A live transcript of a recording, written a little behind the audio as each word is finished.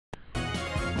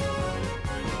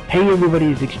Hey everybody,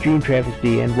 it's Extreme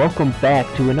Travesty, and welcome back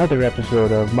to another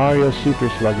episode of Mario Super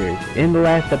Sluggers. In the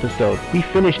last episode, we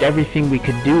finished everything we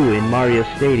could do in Mario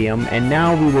Stadium, and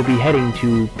now we will be heading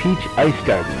to Peach Ice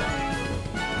Garden.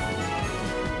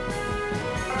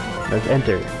 Let's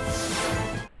enter.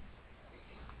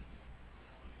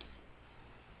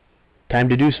 Time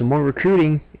to do some more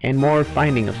recruiting and more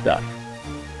finding of stuff.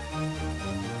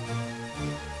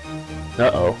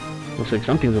 Uh-oh. Looks like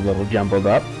something's a little jumbled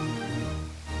up.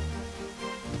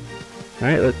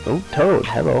 Alright, let's... Oh, Toad,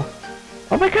 hello.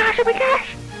 Oh my gosh, oh my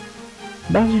gosh!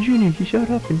 Bowser Jr., he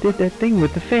showed up and did that thing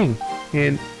with the thing.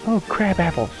 And, oh, crab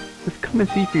apples. Let's come and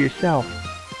see for yourself.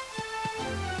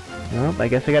 Well, I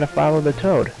guess I gotta follow the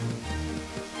Toad.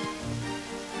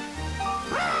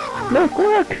 Look,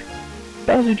 look!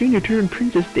 Bowser Jr. turned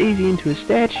Princess Daisy into a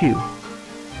statue.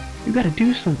 You gotta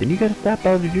do something. You gotta stop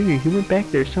Bowser Jr. He went back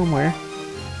there somewhere.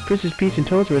 Princess Peach and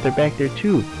Toadsworth are back there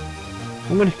too.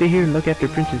 I'm gonna stay here and look after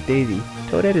Princess Daisy.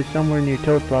 Toadette is somewhere near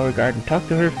Toad Flower Garden. Talk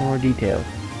to her for more details.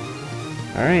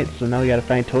 Alright, so now we gotta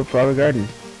find Toad Flower Garden.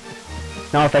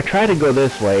 Now if I try to go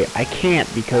this way, I can't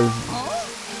because...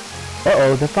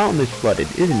 Uh-oh, the fountain is flooded,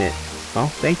 isn't it? Well,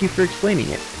 thank you for explaining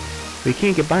it. We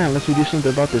can't get by unless we do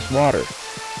something about this water.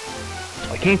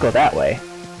 So I can't go that way.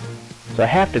 So I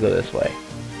have to go this way.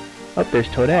 Oh, there's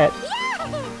Toadette.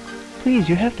 Please,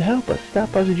 you have to help us.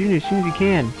 Stop Bowser Jr. as soon as you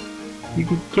can. You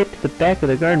can get to the back of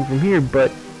the garden from here,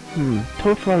 but...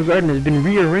 Toad Flower Garden has been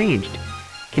rearranged.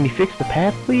 Can you fix the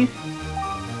path, please?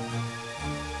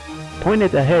 Point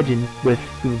at the hedge and with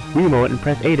the remote and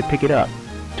press A to pick it up.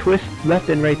 Twist left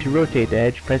and right to rotate the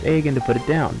edge, press A again to put it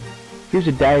down. Here's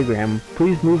a diagram.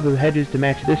 Please move the hedges to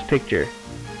match this picture.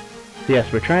 So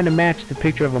yes, we're trying to match the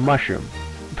picture of a mushroom.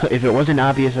 If it wasn't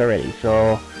obvious already,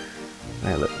 so...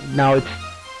 Now it's...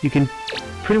 You can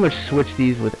pretty much switch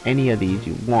these with any of these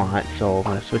you want, so I'm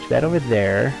going to switch that over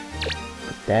there,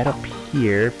 put that up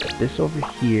here, put this over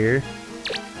here.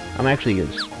 I'm actually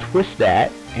going to twist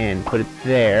that and put it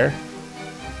there,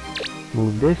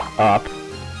 move this up.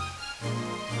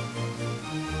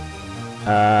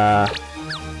 I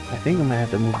think I'm going to have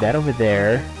to move that over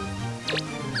there,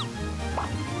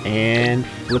 and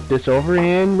flip this over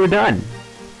and we're done.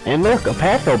 And look, a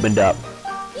path opened up.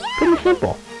 Pretty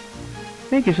simple.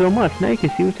 Thank you so much. Now you can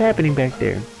see what's happening back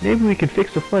there. Maybe we can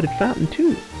fix the flooded fountain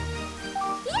too.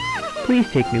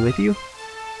 Please take me with you.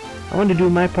 I want to do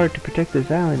my part to protect this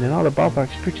island and all the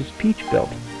ballparks Princess Peach built.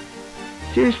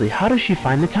 Seriously, how does she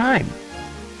find the time?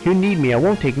 You need me. I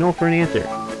won't take no for an answer.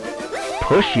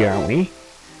 Pushy, aren't we?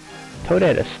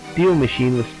 Toadette, a steel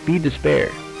machine with speed to spare.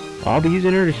 Well, I'll be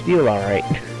using her to steal, alright.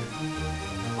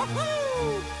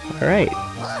 Alright.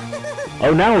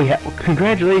 Oh, now we have...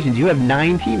 Congratulations, you have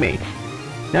 9 teammates.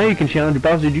 Now you can challenge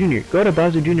Bowser Jr. Go to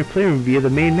Bowser Jr. Playroom via the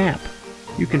main map.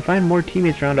 You can find more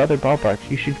teammates around other ballparks.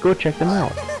 You should go check them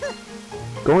out.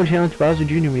 Go and challenge Bowser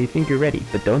Jr. when you think you're ready,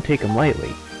 but don't take him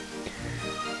lightly.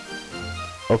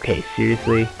 Okay,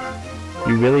 seriously?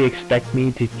 You really expect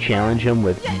me to challenge him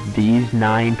with these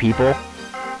 9 people?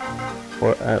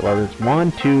 Or, well, there's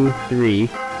 1, 2, 3,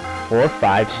 4,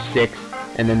 5, 6,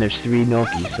 and then there's 3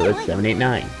 Nokis, so that's 7, 8,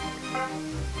 9.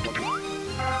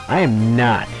 I am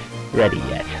not ready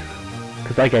yet.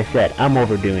 Because like I said, I'm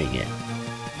overdoing it.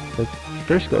 Let's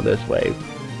first go this way.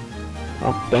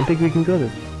 Oh, don't think we can go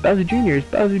this. Bowser Jr. is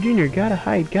Bowser Jr. Gotta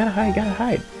hide, gotta hide, gotta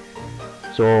hide.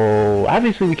 So,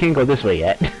 obviously we can't go this way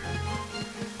yet.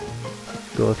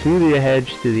 Go through the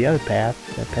hedge to the other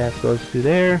path. That path goes through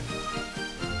there.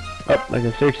 Oh, I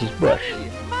can search this bush.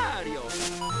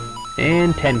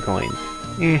 And 10 coins.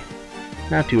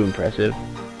 Not too impressive.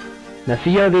 Now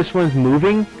see how this one's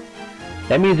moving?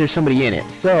 That means there's somebody in it.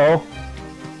 So,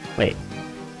 wait.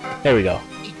 There we go.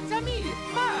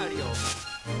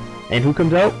 And who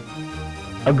comes out?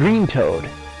 A green toad.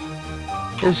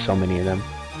 There's so many of them.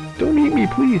 Don't eat me,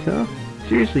 please, huh?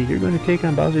 Seriously, you're going to take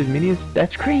on Bowser's minions?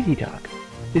 That's crazy talk.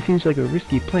 This seems like a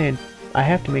risky plan. I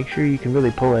have to make sure you can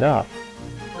really pull it off.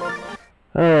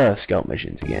 Scout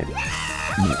missions again.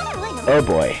 Oh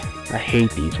boy, I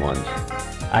hate these ones.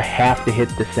 I have to hit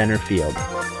the center field.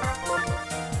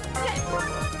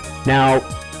 Now,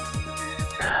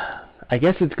 I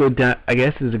guess it's good. I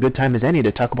guess it's a good time as any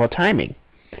to talk about timing.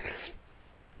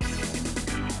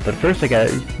 But first, I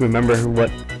gotta remember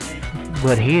what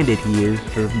handed he is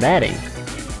for batting.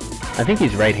 I think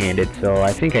he's right-handed, so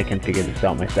I think I can figure this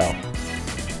out myself.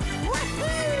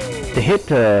 To hit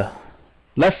the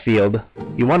left field,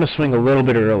 you want to swing a little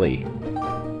bit early.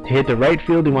 To hit the right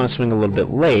field, you want to swing a little bit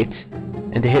late.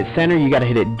 And to hit center, you gotta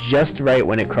hit it just right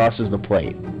when it crosses the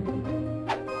plate.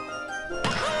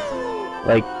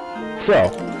 Like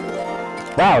so.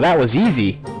 Wow, that was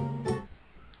easy.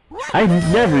 I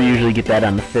never usually get that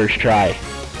on the first try.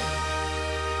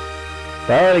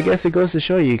 But I guess it goes to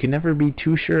show you can never be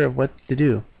too sure of what to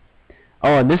do.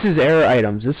 Oh, and this is error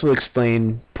items. This will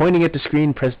explain, pointing at the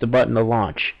screen, press the button to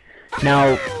launch.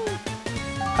 Now,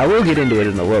 I will get into it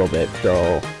in a little bit,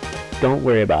 so don't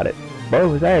worry about it. Boy,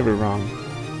 was I ever wrong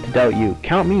to doubt you.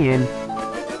 Count me in.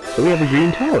 So we have a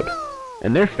green toad.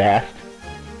 And they're fast.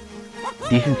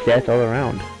 Decent stats all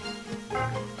around.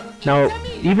 Now,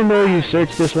 even though you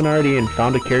searched this one already and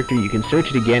found a character, you can search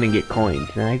it again and get coins.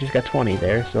 And I just got 20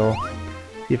 there, so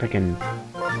see if I can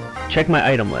check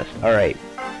my item list. Alright.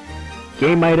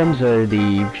 Game items are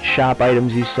the shop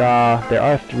items you saw. There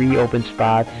are 3 open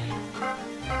spots.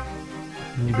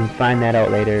 You can find that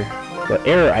out later. But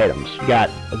error items. You got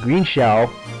a green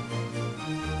shell.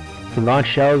 You can launch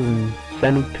shells and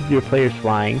send your players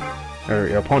flying. Or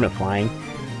your opponent flying.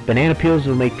 Banana peels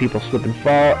will make people slip and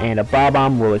fall, and a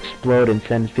bomb will explode and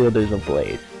send fielders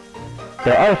ablaze.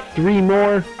 There are 3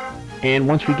 more, and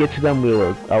once we get to them,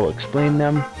 I will explain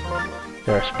them.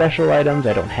 There are special items,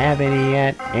 I don't have any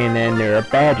yet, and then there are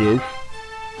badges,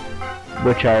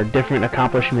 which are different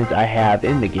accomplishments I have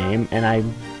in the game, and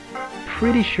I'm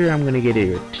pretty sure I'm going to get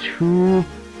either 2,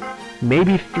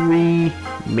 maybe 3,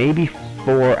 maybe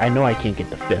 4. I know I can't get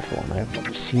the 5th one.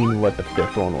 I've seen what the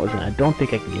 5th one was, and I don't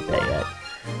think I can get that yet.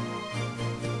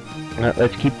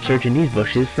 Let's keep searching these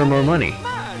bushes for more money.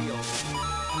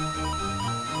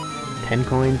 10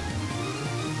 coins.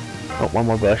 Oh, one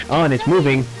more bush. Oh, and it's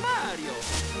moving.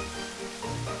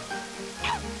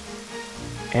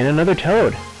 And another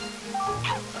toad.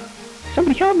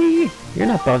 Somebody help me! You're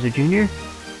not Bowser Jr.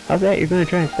 How's that? You're gonna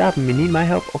try and stop him. You need my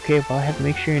help? Okay, well I have to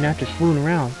make sure you're not just fooling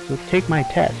around. So take my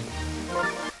test.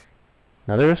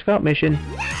 Another scout mission.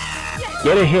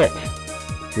 Get a hit.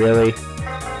 Really?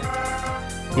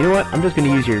 You know what? I'm just going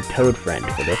to use your toad friend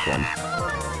for this one.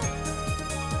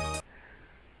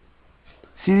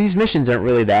 See, these missions aren't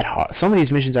really that hard. Some of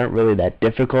these missions aren't really that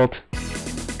difficult,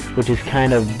 which is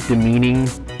kind of demeaning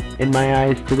in my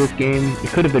eyes to this game.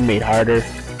 It could have been made harder,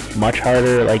 much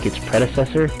harder, like its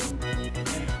predecessor.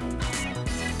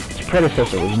 Its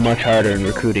predecessor was much harder in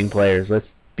recruiting players, let's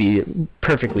be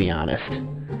perfectly honest.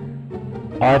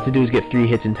 All I have to do is get 3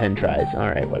 hits in 10 tries.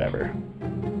 Alright, whatever.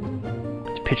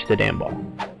 Let's pitch the damn ball.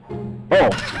 Oh!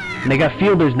 And they got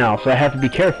fielders now, so I have to be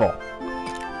careful.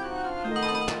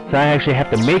 So I actually have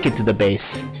to make it to the base.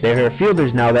 There are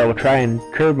fielders now that will try and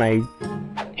curb my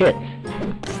hits.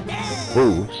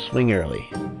 Ooh, swing early.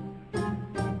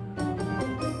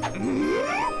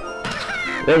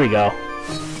 There we go.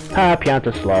 Ah,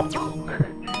 Pianta's slow.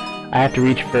 I have to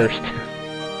reach first.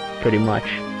 Pretty much.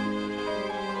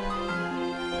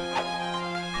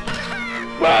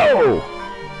 Whoa!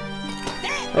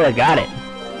 Oh, I got it.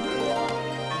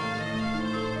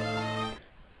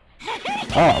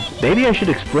 Oh, maybe I should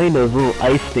explain those little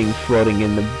ice things floating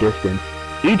in the distance.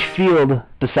 Each field,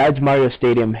 besides Mario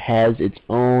Stadium, has its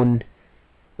own,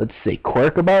 let's say,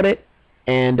 quirk about it.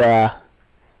 And,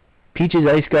 Peach's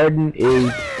Ice Garden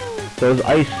is those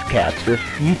ice caps.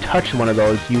 If you touch one of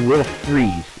those, you will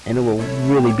freeze, and it will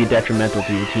really be detrimental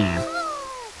to your team.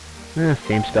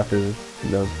 Same stuff as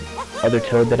the other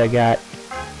toad that I got.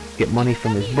 Get money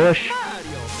from his bush.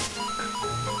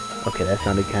 Okay, that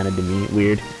sounded kind of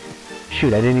weird.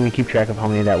 Shoot, I didn't even keep track of how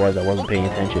many that was. I wasn't paying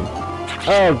attention.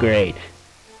 Oh, great.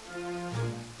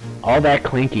 All that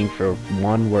clinking for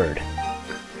one word.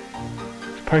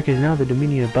 This park is now the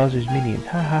dominion of Bowser's minions.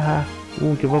 Ha ha ha. We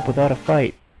won't give up without a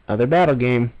fight. Another battle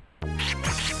game.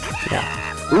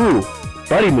 Yeah. Ooh,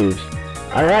 buddy moves.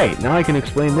 Alright, now I can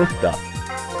explain this stuff.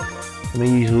 I'm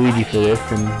gonna use Luigi for this,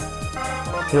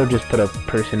 and he'll just put a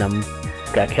person I'm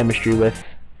got chemistry with.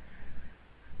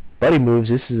 Buddy moves,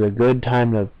 this is a good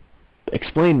time to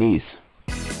explain these.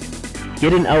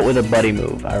 Getting out with a buddy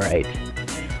move, alright.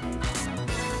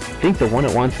 I think the one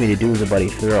it wants me to do is a buddy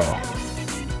throw.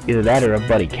 Either that or a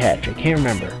buddy catch, I can't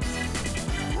remember.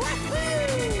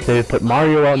 So we put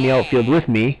Mario out in the outfield with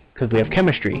me, because we have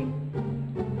chemistry.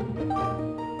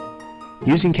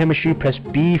 Using chemistry, press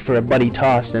B for a buddy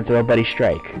toss, then throw a buddy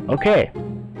strike. Okay.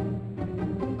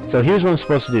 So here's what I'm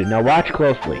supposed to do. Now watch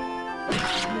closely.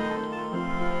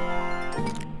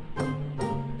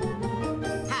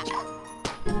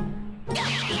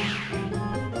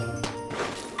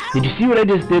 Did you see what I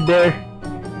just did there?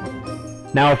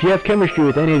 Now if you have chemistry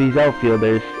with any of these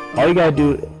outfielders, all you gotta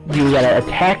do, you gotta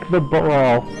attack the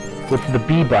ball with the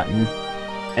B button,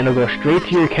 and it'll go straight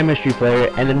to your chemistry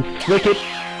player, and then flick it,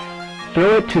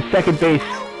 throw it to second base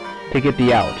to get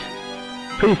the out.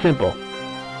 Pretty simple.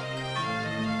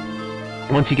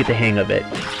 Once you get the hang of it.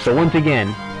 So once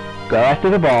again, go after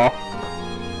the ball,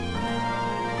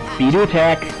 B to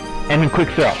attack, And then quick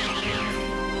throw.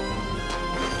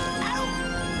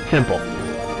 Simple.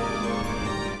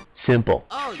 Simple.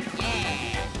 Oh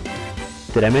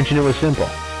yeah. Did I mention it was simple?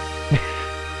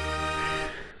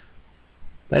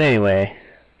 But anyway,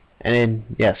 and then,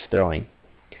 yes, throwing.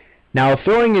 Now,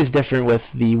 throwing is different with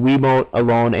the Wiimote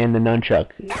alone and the nunchuck.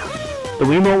 The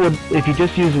Wiimote would, if you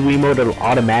just use the Wiimote, it'll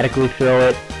automatically throw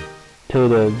it to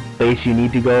the base you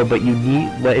need to go, but you need,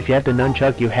 if you have the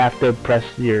nunchuck, you have to press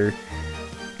your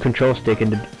control stick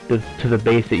into to the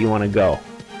base that you want to go.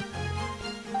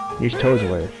 Here's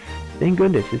Toesworth. Thank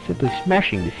goodness, it's simply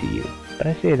smashing to see you. But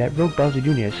I say that rogue Bowser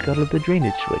Jr. has scuttled the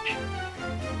drainage switch.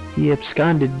 He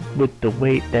absconded with the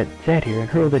weight that sat here and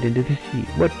hurled it into the sea.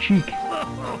 What cheek!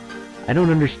 I don't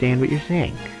understand what you're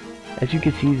saying. As you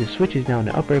can see, the switch is now in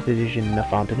the upright position and the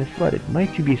fountain is flooded.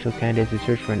 Might you be so kind as to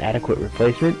search for an adequate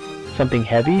replacement? Something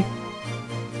heavy?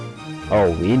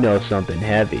 Oh, we know something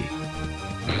heavy.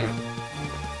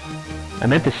 I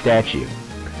meant the statue.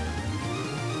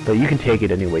 But you can take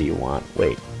it any way you want.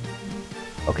 Wait.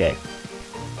 Okay.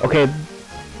 Okay.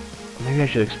 Maybe I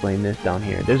should explain this down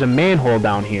here. There's a manhole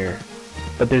down here,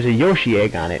 but there's a Yoshi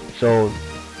egg on it, so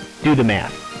do the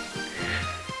math.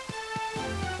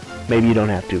 Maybe you don't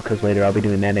have to, because later I'll be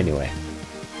doing that anyway.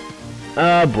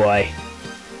 Oh boy.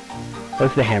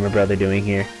 What's the Hammer Brother doing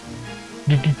here?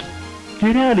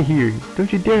 Get out of here!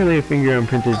 Don't you dare lay a finger on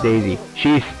Princess Daisy.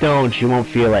 She's stoned, she won't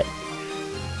feel it.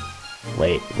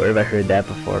 Wait, where have I heard that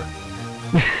before?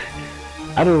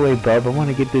 Out of the way, bub, I want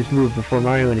to get this move before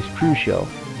Mario and his crew show.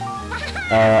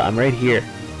 I'm right here.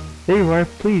 There you are,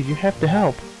 please, you have to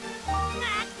help.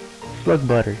 Slug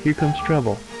Butter, here comes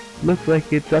trouble. Looks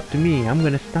like it's up to me. I'm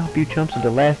gonna stomp you chumps into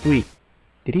last week.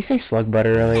 Did he say Slug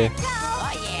Butter earlier?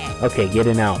 Oh yeah. Okay, get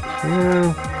in out.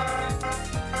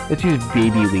 Let's use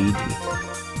Baby Luigi. Baby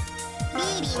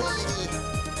Luigi.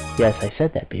 Yes, I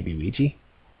said that, Baby Luigi.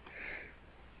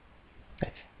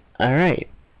 Alright,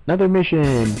 another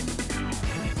mission.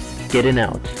 Get in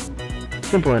out.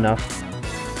 Simple enough.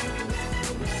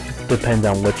 Depends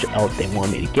on which out they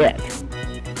want me to get.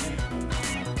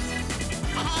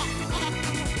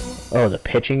 Oh, the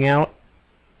pitching out?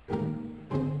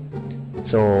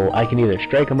 So I can either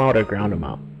strike them out or ground them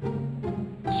out.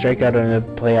 Strike out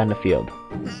and play on the field.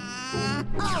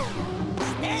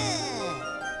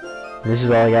 This is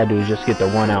all I gotta do is just get the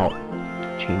one out.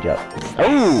 Change up.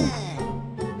 Oh!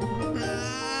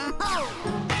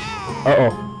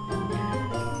 Uh-oh.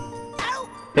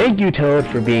 Thank you, Toad,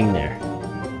 for being there.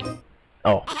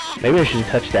 Oh, maybe I should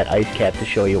touch that ice cap to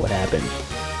show you what happens.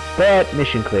 But,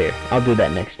 mission clear. I'll do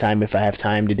that next time if I have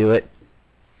time to do it.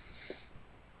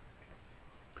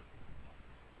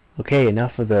 Okay,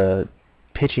 enough of the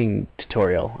pitching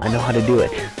tutorial. I know how to do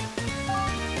it.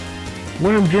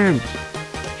 Worm germs!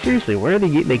 Seriously, where are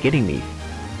they getting these?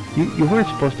 You weren't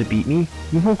supposed to beat me.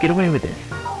 You won't get away with this.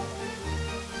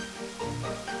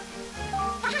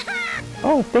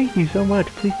 Oh, thank you so much.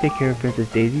 Please take care of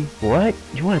Princess Daisy. What?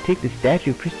 You want to take the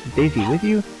statue of Princess Daisy with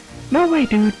you? No way,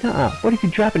 dude. Nuh-uh. What if you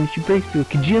drop it and she breaks to a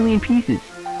kajillion pieces?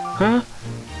 Huh?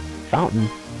 Fountain.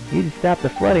 You need to stop the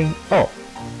flooding. Oh.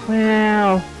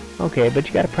 Well, okay, but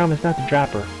you gotta promise not to drop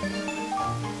her.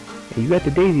 Hey, you got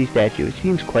the Daisy statue. It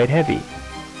seems quite heavy.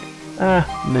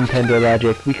 Nintendo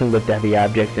logic. We can lift heavy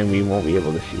objects and we won't be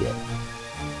able to see it.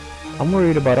 I'm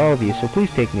worried about all of you, so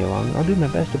please take me along. I'll do my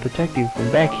best to protect you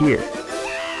from back here.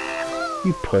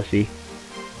 You pussy.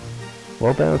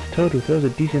 Well-balanced Toad who throws a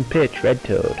decent pitch, Red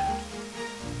Toad.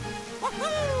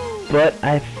 But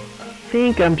I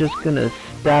think I'm just gonna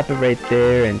stop it right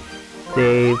there and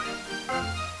save.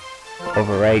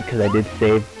 Overwrite, because I did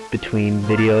save between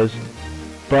videos.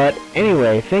 But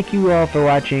anyway, thank you all for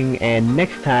watching, and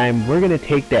next time we're gonna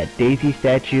take that Daisy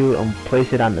statue and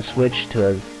place it on the Switch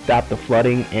to stop the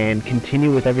flooding and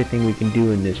continue with everything we can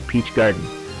do in this Peach Garden.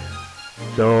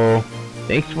 So,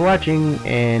 thanks for watching,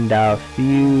 and I'll see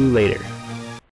you later.